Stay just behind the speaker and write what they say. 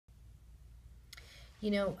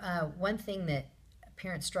One thing that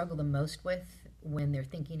parents struggle the most with when they're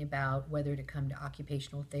thinking about whether to come to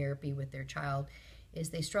occupational therapy with their child is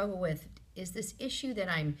they struggle with, is this issue that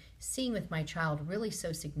I'm seeing with my child really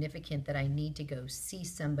so significant that I need to go see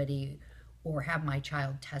somebody or have my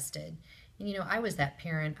child tested? And I was that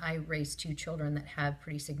parent. I raised two children that have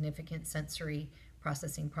pretty significant sensory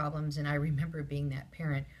processing problems, and I remember being that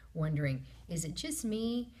parent wondering, is it just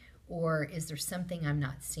me or is there something I'm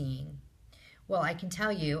not seeing? Well, I can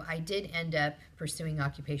tell you, I did end up pursuing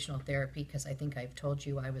occupational therapy because I think I've told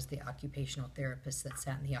you I was the occupational therapist that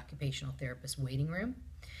sat in the occupational therapist waiting room.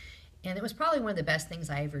 And it was probably one of the best things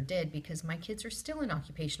I ever did because my kids are still in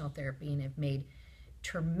occupational therapy and have made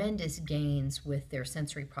tremendous gains with their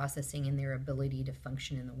sensory processing and their ability to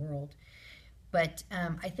function in the world. But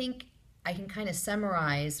I think I can kind of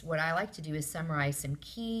summarize. What I like to do is summarize some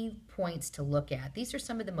key points to look at. These are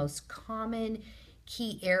some of the most common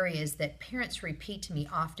key areas that parents repeat to me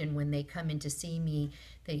often when they come in to see me.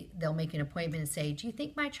 They'll make an appointment and say, do you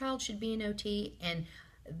think my child should be in OT? And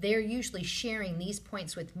they're usually sharing these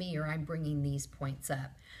points with me, or I'm bringing these points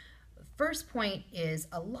up. First point is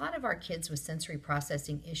a lot of our kids with sensory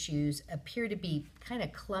processing issues appear to be kind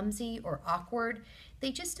of clumsy or awkward.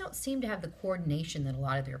 They just don't seem to have the coordination that a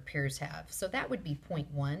lot of their peers have. So that would be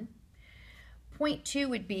point one. Point two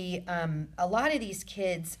would be a lot of these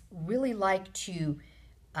kids really like to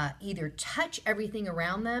either touch everything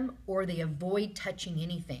around them or they avoid touching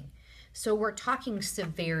anything. So we're talking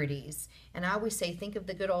severities. And I always say, think of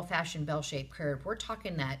the good old-fashioned bell-shaped curve. We're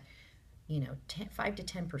talking that 5 to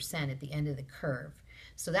 10% at the end of the curve.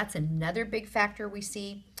 So that's another big factor we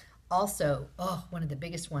see. Also, one of the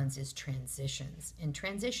biggest ones is transitions. And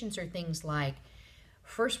transitions are things like,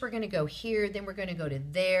 first we're going to go here, then we're going to go to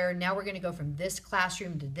there. Now we're going to go from this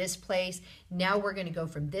classroom to this place. Now we're going to go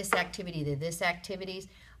from this activity to this activities.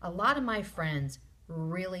 A lot of my friends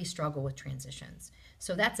really struggle with transitions.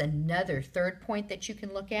 So that's another third point that you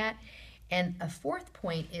can look at. And a fourth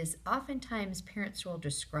point is oftentimes parents will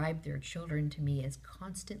describe their children to me as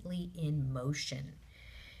constantly in motion.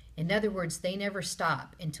 In other words, they never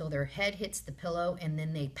stop until their head hits the pillow and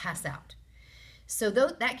then they pass out. So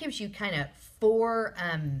that gives you kind of four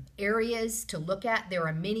areas to look at. There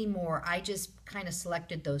are many more. I just kind of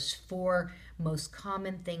selected those four most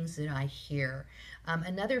common things that I hear.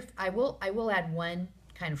 I will add one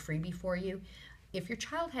kind of freebie for you. If your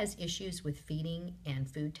child has issues with feeding and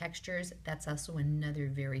food textures, that's also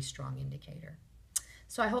another very strong indicator.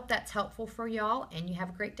 So I hope that's helpful for y'all, and you have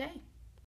a great day.